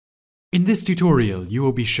In this tutorial, you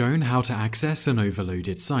will be shown how to access an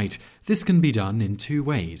overloaded site. This can be done in two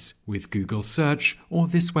ways, with Google Search or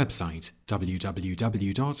this website,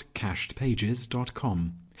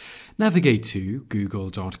 www.cachedpages.com. Navigate to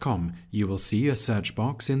google.com. You will see a search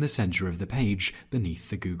box in the center of the page beneath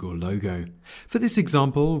the Google logo. For this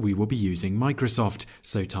example, we will be using Microsoft,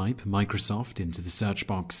 so type Microsoft into the search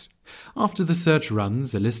box. After the search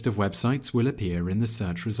runs, a list of websites will appear in the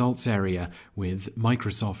search results area, with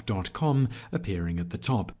Microsoft.com appearing at the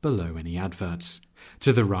top below any adverts.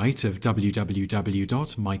 To the right of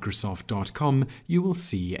www.microsoft.com, you will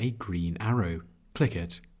see a green arrow. Click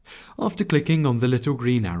it. After clicking on the little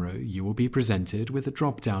green arrow, you will be presented with a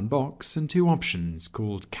drop-down box and two options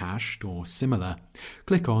called Cached or Similar.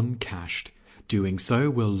 Click on Cached. Doing so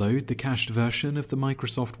will load the cached version of the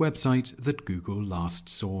Microsoft website that Google last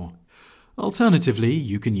saw. Alternatively,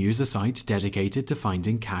 you can use a site dedicated to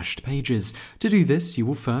finding cached pages. To do this, you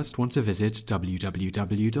will first want to visit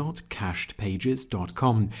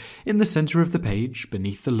www.cachedpages.com. In the center of the page,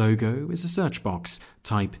 beneath the logo, is a search box.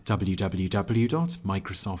 Type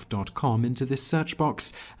www.microsoft.com into this search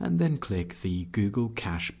box and then click the Google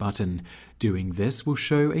Cache button. Doing this will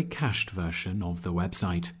show a cached version of the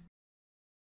website.